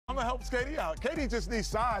Lemon helps KD out. KD just needs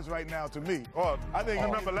size right now to me. Well, I think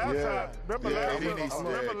remember last year,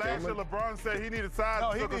 last year LeBron said he needed size.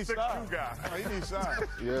 No, he needs needs size. Guy. No, he needs size.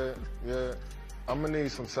 Yeah. I'm gonna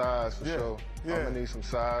need some size for sure. Yeah. I'm gonna need some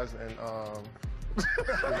size and some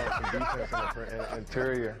defense in the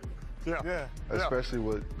interior. Yeah. Especially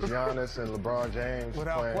with Giannis and LeBron James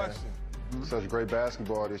Without question. Such great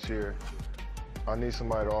basketball this year. I need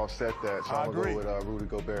somebody to offset that, so I'm going to go with Rudy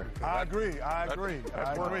Gobert. I agree.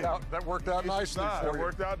 That worked out nicely for you. That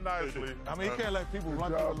worked out nicely. I mean, you can't let people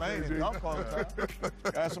run through the lane and dunk all the time.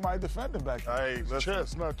 Got somebody defending back there. Hey,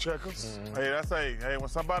 chess, not checkers. Hey, when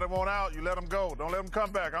somebody want out, you let them go. Don't let them come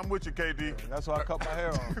back. I'm with you, KD. That's why I cut my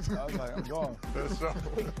hair off. I was like, I'm gone.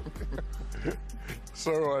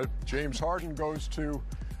 So James Harden goes to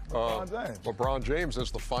LeBron James as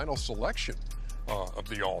the final selection of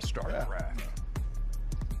the All-Star draft.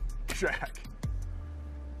 Jack.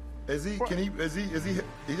 He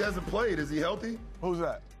hasn't played. Is he healthy? Who's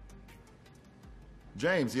that?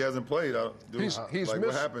 James, he hasn't played. He's missed,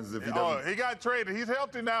 what happens if he doesn't? He got traded. He's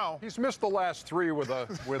healthy now. He's missed the last 3 with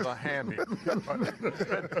a hammy.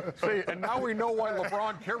 See, and now we know why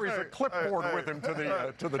LeBron carries a clipboard with him to the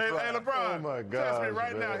draft. Hey, LeBron. Oh my God! Trust me,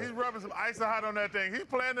 right now, he's rubbing some ice hot on that thing. He's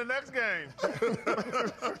playing the next game.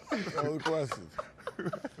 No question.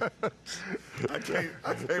 I can't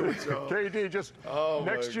with y'all. KD, just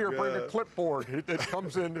next year bring a clipboard. It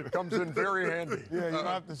comes in very handy.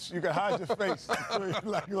 Yeah, you can hide your face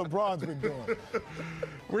like LeBron's been doing.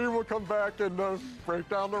 We will come back and break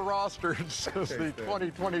down the rosters as the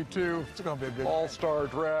 2022 All-Star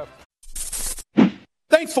Draft.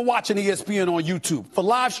 Thanks for watching ESPN on YouTube. For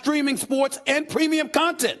live streaming sports and premium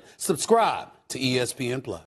content, subscribe to ESPN+.